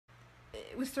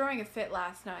was throwing a fit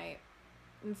last night,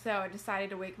 and so it decided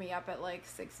to wake me up at like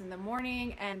 6 in the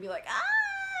morning and be like, I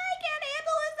can't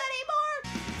handle this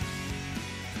anymore.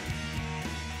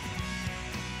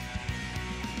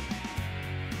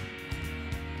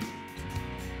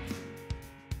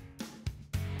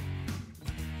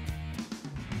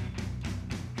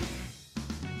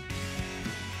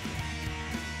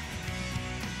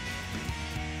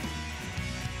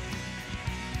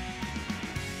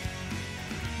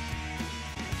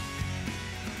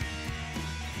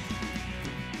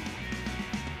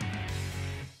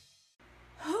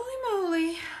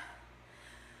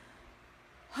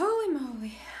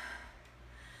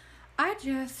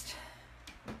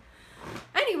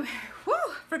 Anyway,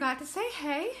 forgot to say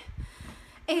hey.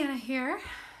 Anna here.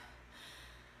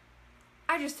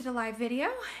 I just did a live video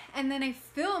and then I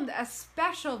filmed a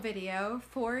special video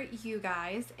for you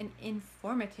guys, an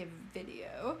informative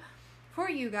video for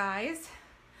you guys.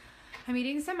 I'm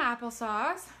eating some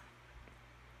applesauce.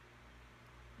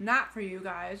 Not for you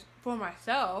guys, for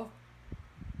myself,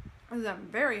 because I'm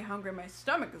very hungry. My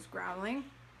stomach is growling.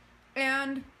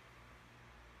 And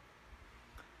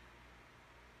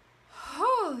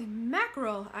holy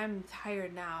mackerel, I'm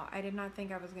tired now. I did not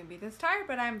think I was going to be this tired,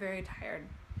 but I'm very tired.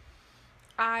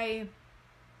 I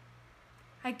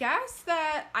guess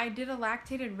that I did a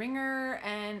lactated ringer,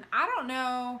 and I don't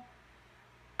know.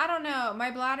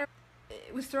 My bladder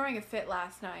was throwing a fit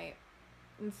last night,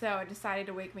 and so it decided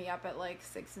to wake me up at like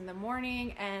 6 in the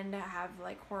morning and have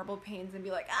like horrible pains and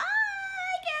be like, I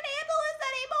can't handle this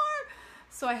anymore.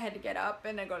 So I had to get up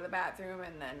and I go to the bathroom,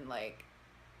 and then like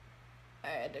I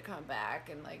had to come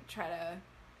back and like try to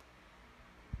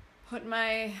put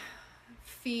my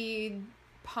feed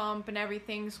pump and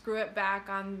everything, screw it back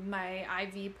on my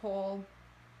IV pole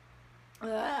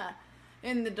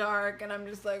in the dark, and I'm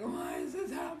just like, why is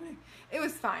this happening? It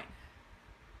was fine.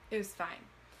 It was fine.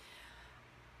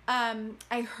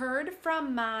 I heard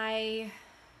from my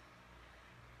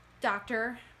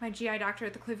doctor, my GI doctor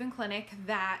at the Cleveland Clinic,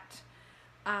 that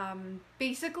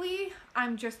basically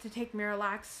I'm just to take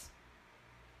Miralax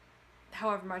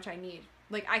however much I need.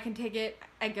 Like, I can take it,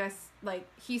 I guess, like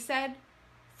he said,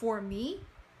 for me,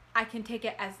 I can take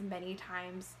it as many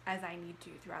times as I need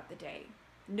to throughout the day.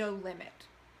 No limit.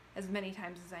 As many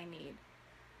times as I need.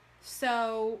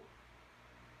 So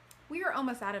we are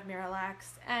almost out of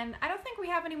Miralax, and I don't think we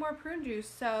have any more prune juice,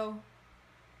 so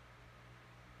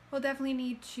we'll definitely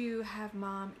need to have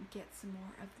Mom get some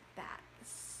more of that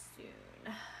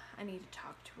soon. I need to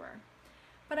talk to her.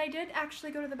 But I did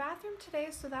actually go to the bathroom today,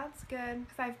 so that's good,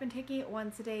 because I've been taking it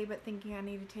once a day, but thinking I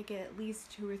need to take it at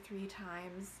least 2 or 3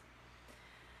 times.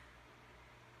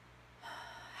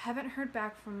 Haven't heard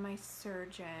back from my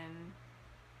surgeon.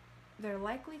 They're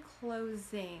likely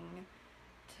closing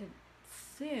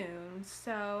soon,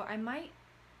 so I might,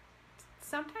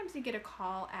 sometimes you get a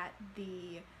call at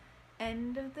the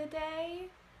end of the day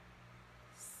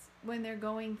when they're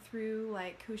going through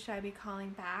like who should I be calling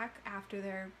back after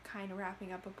they're kind of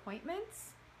wrapping up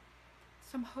appointments.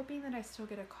 So I'm hoping that I still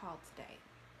get a call today.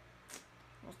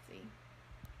 We'll see.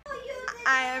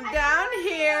 I am down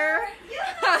here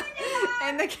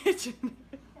in the kitchen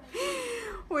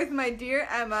with my dear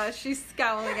Emma. She's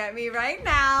scowling at me right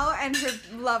now, and her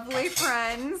lovely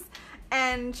friends,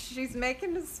 and she's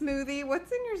making a smoothie.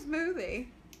 What's in your smoothie?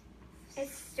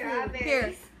 It's strawberries.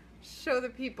 Here, show the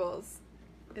peoples.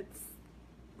 It's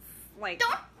like,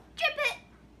 don't drip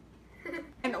it.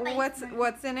 And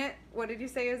what's in it? What did you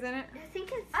say is in it? I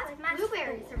think it's like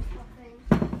blueberries or something.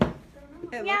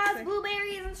 Yeah, it's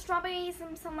blueberries and strawberries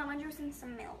and some lemon juice and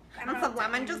some milk. And some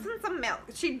lemon juice and some milk.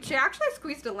 She actually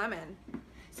squeezed a lemon.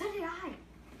 So did I.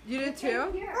 You did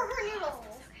too? For her noodles.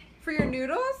 For your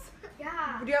noodles?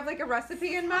 Yeah. Do you have like a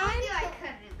recipe in mind? I knew I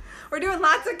couldn't. We're doing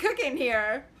lots of cooking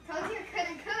here. Told you I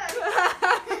couldn't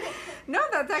cook. No,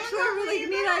 that's actually a really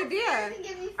neat idea.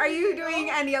 Are you doing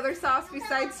any other sauce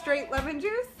besides straight lemon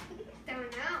juice? Don't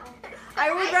know.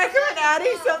 I would recommend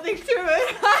adding something to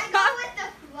it. I go with the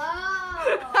flow.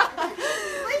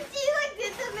 When she like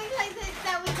did something like this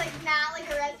that was like not like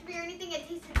a recipe or anything, it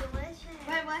tasted delicious.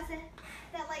 What was it?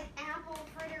 That like apple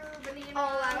fritter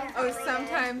banana. Oh,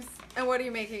 sometimes. And what are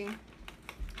you making?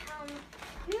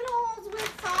 Noodles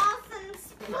with sauce and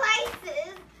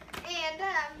spices. And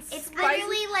it's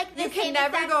literally like the you can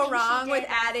never go wrong with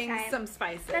adding some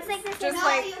spices. That's like the just no,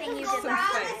 like you some can go wrong.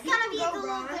 It's gonna be a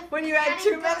little different. When you add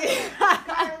too many.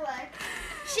 Garlic.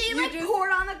 She like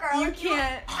poured on the garlic. You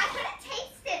can't. I couldn't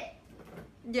taste it.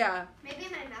 Yeah. Maybe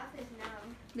my mouth is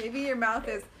numb. Maybe your mouth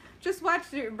is. Just watch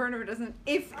the burner. It doesn't.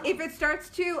 If it starts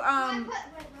to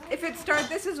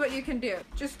this is what you can do.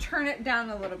 Just turn it down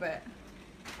a little bit.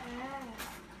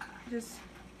 Just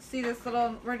see this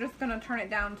little, we're just going to turn it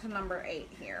down to number 8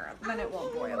 here. Then it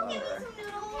won't boil over.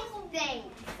 Thanks.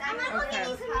 I'm gonna look at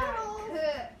some noodles.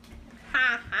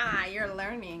 Ha ha, you're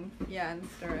learning. Yeah, and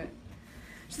stir it.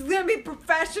 She's going to be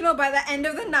professional by the end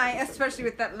of the night, especially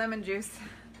with that lemon juice.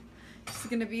 She's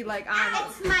going to be like on,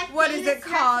 what is it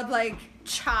called? Like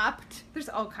Chopped. There's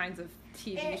all kinds of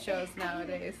TV shows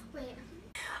nowadays. Wait.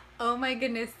 Oh my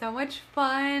goodness, so much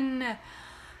fun.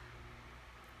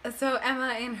 So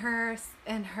Emma and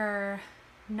her,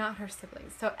 not her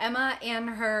siblings. So Emma and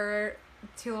her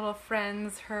 2 little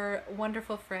friends, her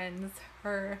wonderful friends,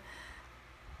 their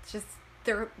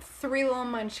 3 little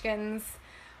munchkins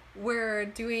were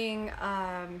doing,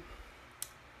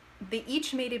 they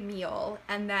each made a meal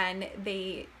and then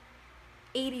they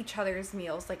ate each other's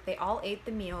meals. Like they all ate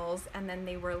the meals and then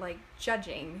they were like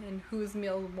judging and whose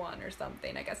meal won or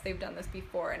something. I guess they've done this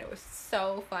before and it was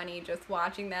so funny just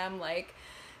watching them, like,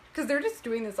 because they're just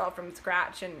doing this all from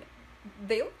scratch and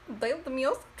the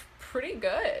meals looked pretty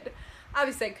good.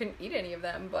 Obviously I couldn't eat any of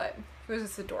them, but it was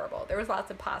just adorable. There was lots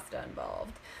of pasta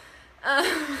involved.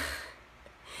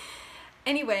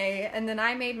 Anyway, and then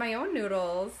I made my own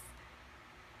noodles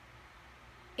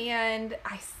and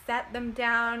I set them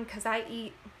down because I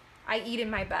eat in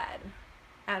my bed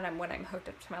and when I'm hooked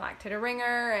up to my lactated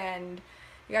ringer, and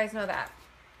you guys know that.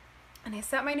 And I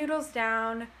set my noodles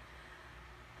down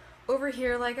over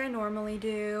here like I normally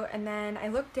do, and then I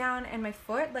looked down and my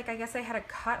foot, like I guess I had a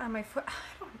cut on my foot. I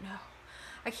don't know.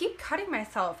 I keep cutting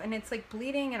myself and it's like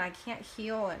bleeding and I can't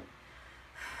heal and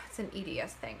it's an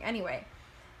EDS thing. Anyway,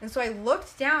 and so I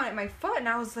looked down at my foot and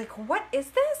I was like, what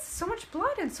is this? So much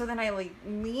blood. And so then I like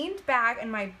leaned back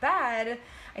in my bed.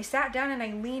 I sat down and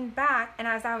I leaned back, and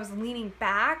as I was leaning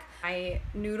back, my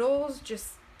noodles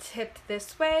just tipped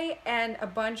this way and a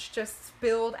bunch just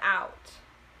spilled out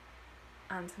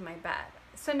onto my bed.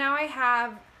 So now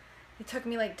it took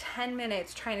me like 10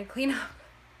 minutes trying to clean up.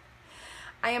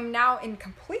 I am now in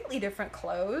completely different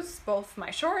clothes, both my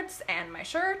shorts and my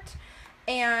shirt,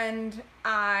 and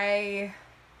I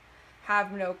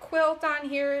have no quilt on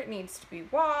here. It needs to be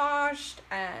washed,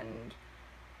 and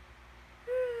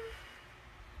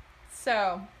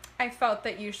so I felt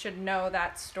that you should know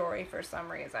that story for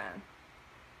some reason.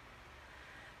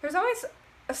 There's always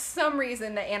some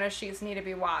reason that Anna's sheets need to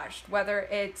be washed, whether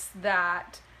it's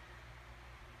that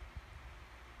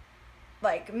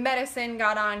like medicine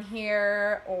got on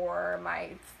here or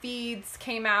my feeds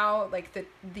came out, like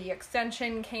the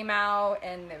extension came out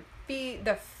and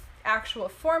the actual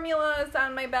formula is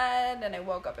on my bed and I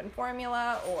woke up in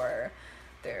formula, or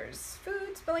there's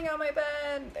food spilling on my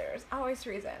bed. There's always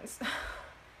reasons.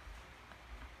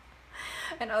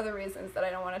 And other reasons that I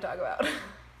don't want to talk about.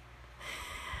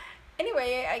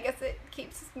 Anyway, I guess it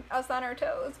keeps us on our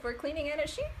toes. We're cleaning Anna's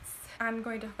sheets. I'm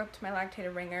going to hook up to my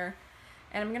lactated ringer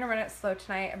and I'm going to run it slow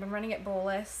tonight. I've been running it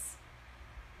bolus.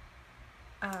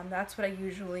 That's what I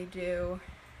usually do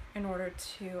in order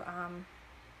to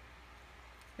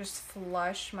just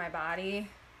flush my body,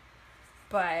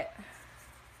 but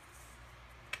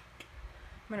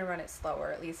I'm going to run it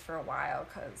slower, at least for a while,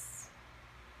 because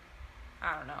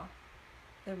I don't know,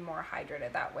 they're more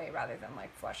hydrated that way rather than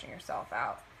like flushing yourself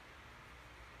out.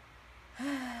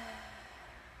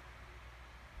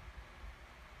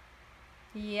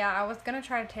 Yeah, I was gonna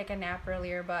try to take a nap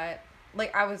earlier, but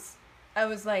like I was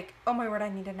like, oh my word, I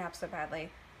need a nap so badly.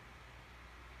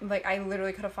 Like I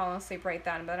literally could have fallen asleep right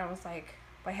then, but I was like,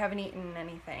 I haven't eaten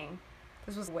anything.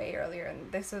 This was way earlier,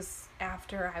 and this was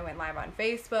after I went live on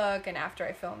Facebook and after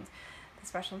I filmed the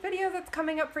special video that's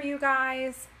coming up for you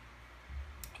guys.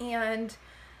 And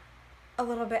a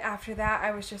little bit after that,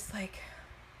 I was just like,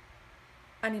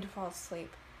 I need to fall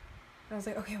asleep. And I was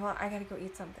like, okay, well, I gotta go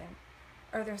eat something.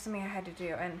 Or there's something I had to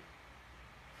do, and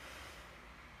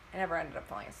I never ended up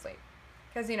falling asleep.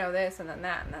 Because, you know, this, and then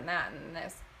that, and then that, and then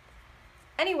this.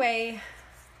 Anyway,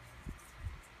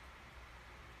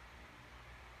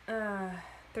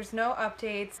 there's no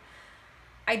updates.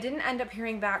 I didn't end up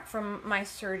hearing back from my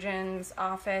surgeon's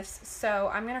office, so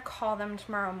I'm going to call them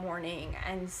tomorrow morning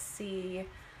and see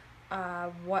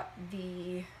what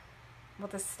the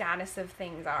status of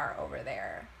things are over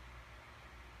there.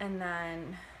 And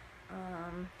then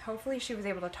hopefully she was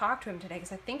able to talk to him today,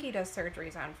 because I think he does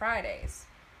surgeries on Fridays.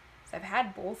 So I've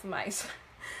had both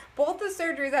the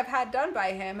surgeries I've had done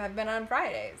by him have been on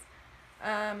Fridays.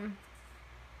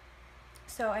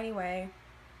 So anyway,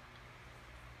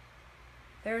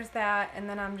 there's that, and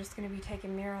then I'm just going to be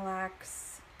taking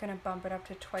Miralax, going to bump it up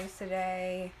to twice a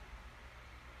day,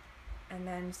 and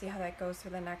then see how that goes for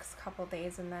the next couple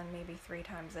days, and then maybe 3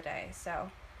 times a day.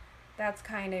 So that's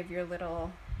kind of your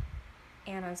little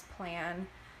Anna's plan.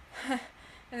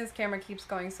 And this camera keeps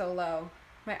going so low.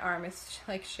 My arm is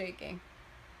like shaking.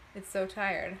 It's so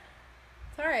tired.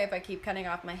 It's alright if I keep cutting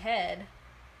off my head.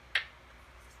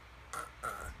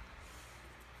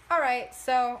 Alright,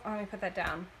 so let me put that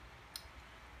down.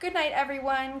 Good night,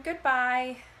 everyone.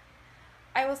 Goodbye.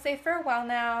 I will say farewell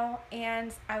now,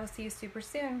 and I will see you super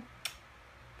soon.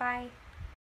 Bye.